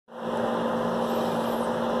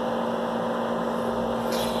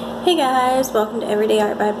Hey guys, welcome to Everyday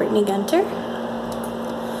Art by Brittany Gunter.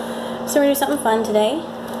 So we're doing something fun today.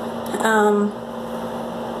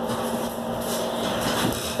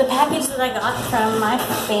 The package that I got from my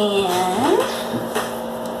fan,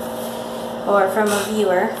 or from a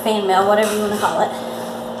viewer, fan mail, whatever you want to call it,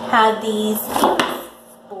 had these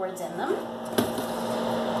boards in them.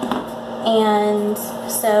 And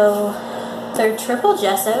so they're triple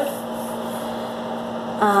gessoed,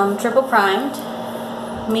 triple primed,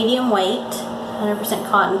 medium weight, 100%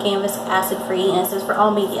 cotton canvas, acid free, and it says for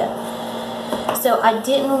all media. So I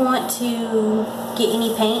didn't want to get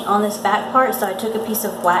any paint on this back part, so I took a piece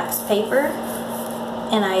of wax paper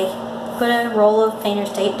and I put a roll of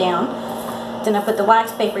painter's tape down. Then I put the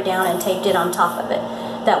wax paper down and taped it on top of it.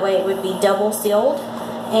 That way it would be double sealed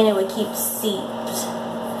and it would keep seeped.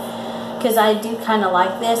 Because I do kind of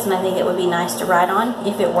like this, and I think it would be nice to write on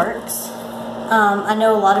if it works. I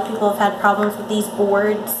know a lot of people have had problems with these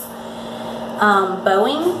boards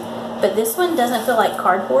bowing, but this one doesn't feel like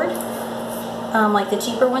cardboard like the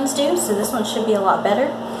cheaper ones do, so this one should be a lot better.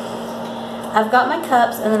 I've got my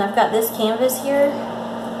cups, and then I've got this canvas here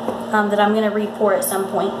that I'm going to re-pour at some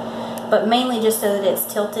point, but mainly just so that it's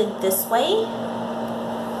tilted this way.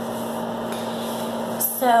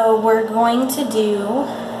 So we're going to do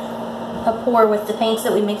a pour with the paints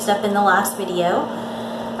that we mixed up in the last video.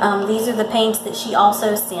 These are the paints that she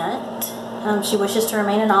also sent. She wishes to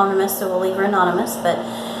remain anonymous, so we'll leave her anonymous. But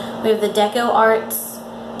we have the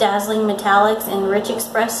DecoArt Dazzling Metallics in Rich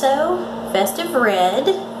Espresso, Festive Red,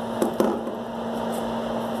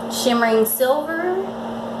 Shimmering Silver,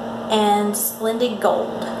 and Splendid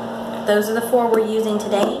Gold. Those are the four we're using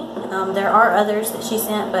today. There are others that she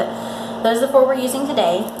sent, but those are the four we're using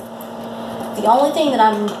today. The only thing that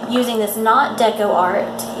I'm using that's not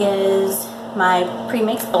DecoArt is my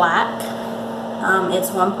pre-mixed black.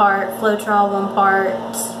 It's 1 part Floetrol, 1 part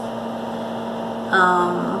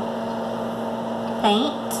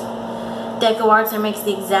paint. DecoArts are mixed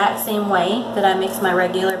the exact same way that I mix my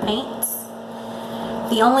regular paints.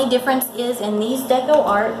 The only difference is in these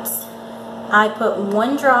DecoArts, I put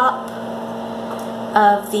 1 drop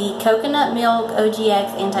of the Coconut Milk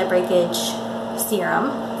OGX Anti-Breakage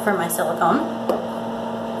Serum for my silicone.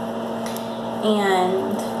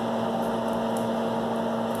 And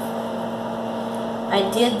I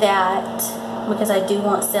did that because I do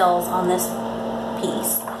want cells on this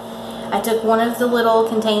piece. I took one of the little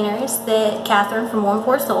containers that Catherine from One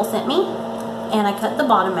Pour Soul sent me, and I cut the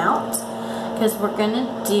bottom out because we're going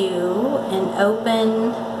to do an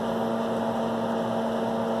open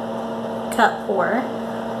cup pour.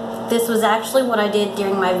 This was actually what I did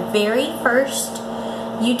during my very first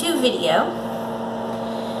YouTube video.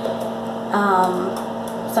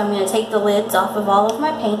 So I'm going to take the lids off of all of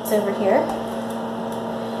my paints over here.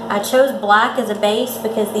 I chose black as a base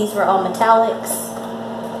because these were all metallics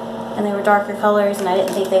and they were darker colors, and I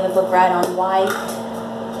didn't think they would look right on white.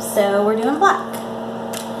 So we're doing black.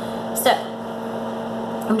 So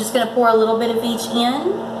I'm just going to pour a little bit of each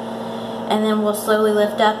in, and then we'll slowly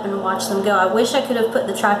lift up and watch them go. I wish I could have put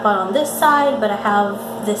the tripod on this side, but I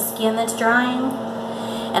have this skin that's drying,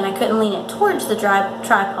 and I couldn't lean it towards the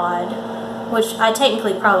tripod, which I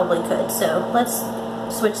technically probably could. So let's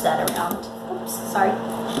switch that around. Oops, sorry.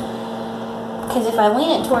 Because if I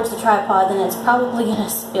lean it towards the tripod, then it's probably going to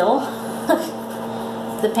spill.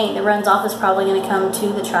 The paint that runs off is probably going to come to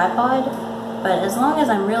the tripod. But as long as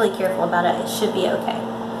I'm really careful about it, it should be okay.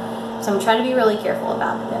 So I'm trying to be really careful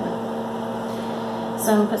about it then.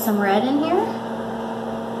 So I'm going to put some red in here.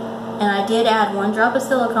 And I did add 1 drop of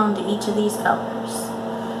silicone to each of these colors,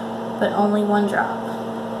 but only 1 drop.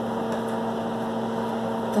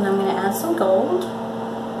 Then I'm going to add some gold.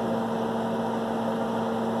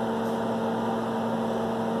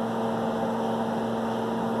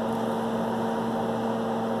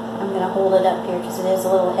 I'm going to hold it up here because it is a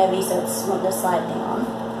little heavy, so it's wanting to slide down.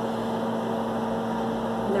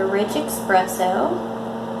 The Rich Espresso.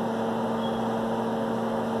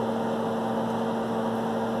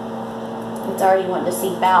 It's already wanting to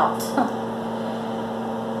seep out.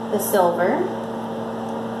 The silver.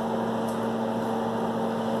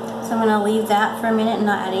 So I'm going to leave that for a minute and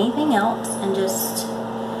not add anything else, and just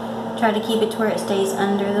try to keep it to where it stays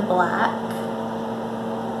under the black.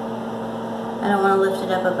 I don't want to lift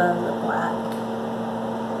it up above the black.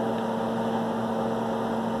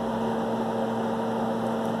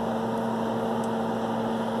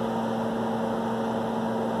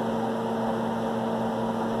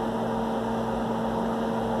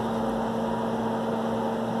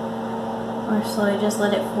 Or slowly just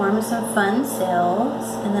let it form some fun cells,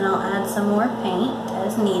 and then I'll add some more paint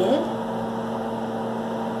as needed.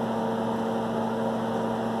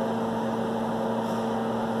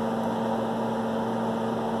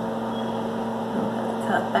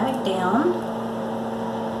 it back down.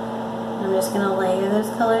 I'm just going to layer those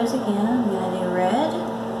colors again. I'm going to do red,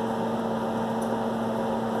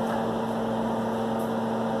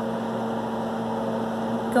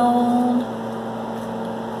 gold,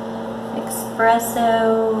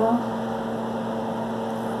 espresso.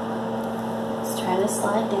 It's trying to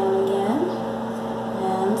slide down again,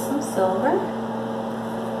 and some silver.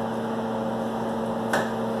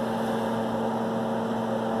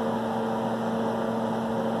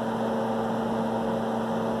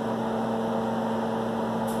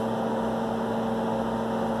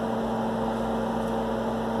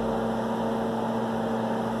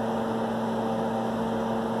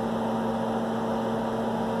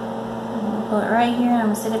 Put it right here, and I'm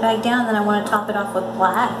going to sit it back down. Then I want to top it off with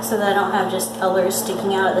black so that I don't have just colors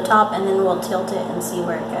sticking out at the top, and then we'll tilt it and see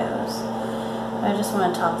where it goes. But I just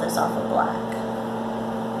want to top this off with black.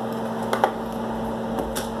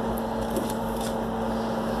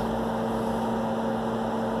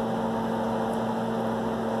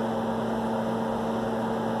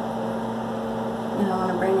 And I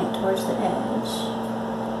want to bring it towards the edge.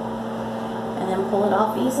 And then pull it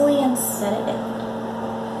off easily and set it down.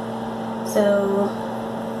 So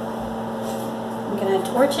I'm going to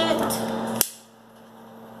torch it,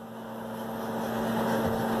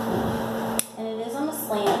 and it is on a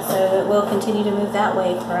slant, so it will continue to move that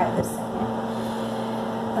way for right this second.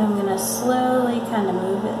 I'm going to slowly kind of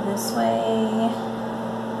move it this way.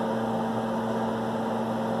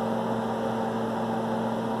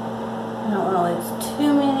 I don't want to lose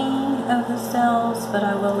too many of the cells, but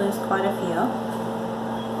I will lose quite a few.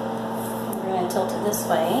 Tilt it this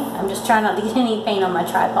way. I'm just trying not to get any paint on my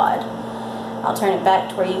tripod. I'll turn it back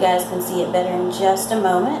to where you guys can see it better in just a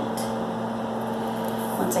moment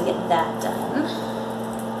once I get that done.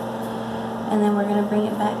 And then we're going to bring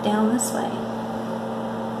it back down this way.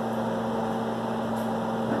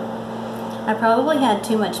 I probably had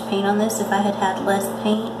too much paint on this. If I had had less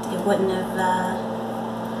paint, it wouldn't have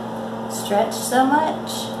stretched so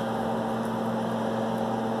much.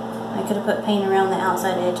 I could have put paint around the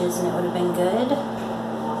outside edges and it would have been good,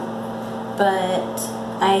 but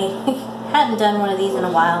I hadn't done one of these in a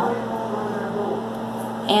while,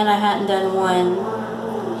 and I hadn't done one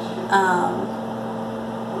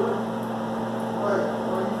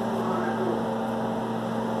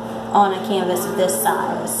on a canvas of this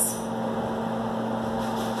size,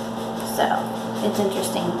 so it's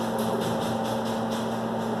interesting.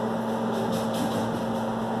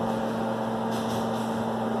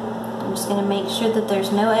 I'm just going to make sure that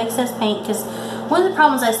there's no excess paint, because one of the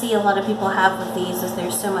problems I see a lot of people have with these is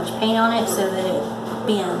there's so much paint on it so that it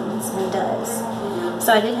bends and does.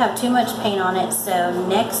 So I did have too much paint on it, so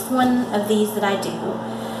next one of these that I do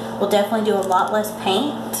will definitely do a lot less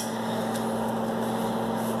paint.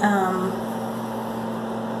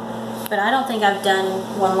 But I don't think I've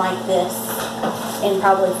done one like this in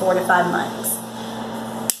probably 4 to 5 months.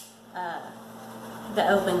 The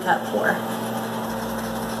open cut pour.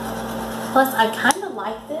 Plus, I kind of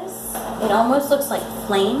like this. It almost looks like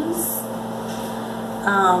flames.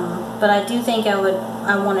 But I do think I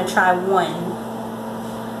want to try one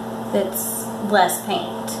that's less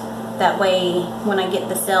paint. That way, when I get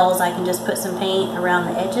the cells, I can just put some paint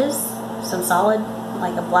around the edges, some solid,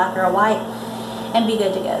 like a black or a white, and be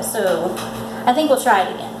good to go. So, I think we'll try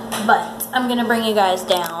it again. But, I'm going to bring you guys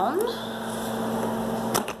down.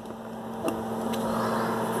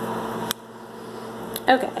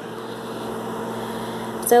 Okay.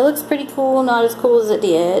 So it looks pretty cool, not as cool as it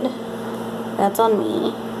did. That's on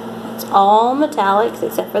me. It's all metallics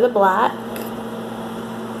except for the black.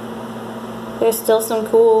 There's still some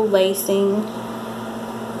cool lacing.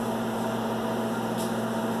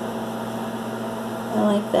 I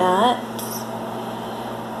like that.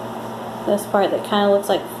 This part that kind of looks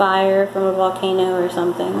like fire from a volcano or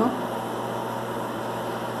something.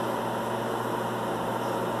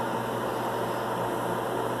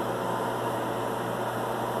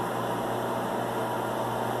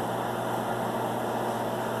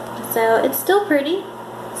 So it's still pretty.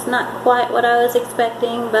 It's not quite what I was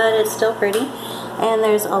expecting, but it's still pretty. And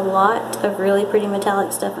there's a lot of really pretty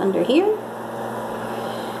metallic stuff under here.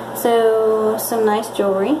 So some nice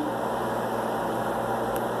jewelry.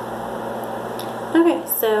 Okay,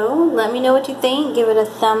 so let me know what you think. Give it a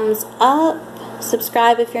thumbs up.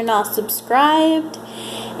 Subscribe if you're not subscribed.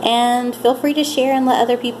 And feel free to share and let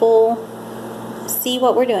other people see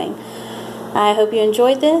what we're doing. I hope you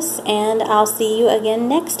enjoyed this, and I'll see you again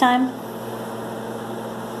next time.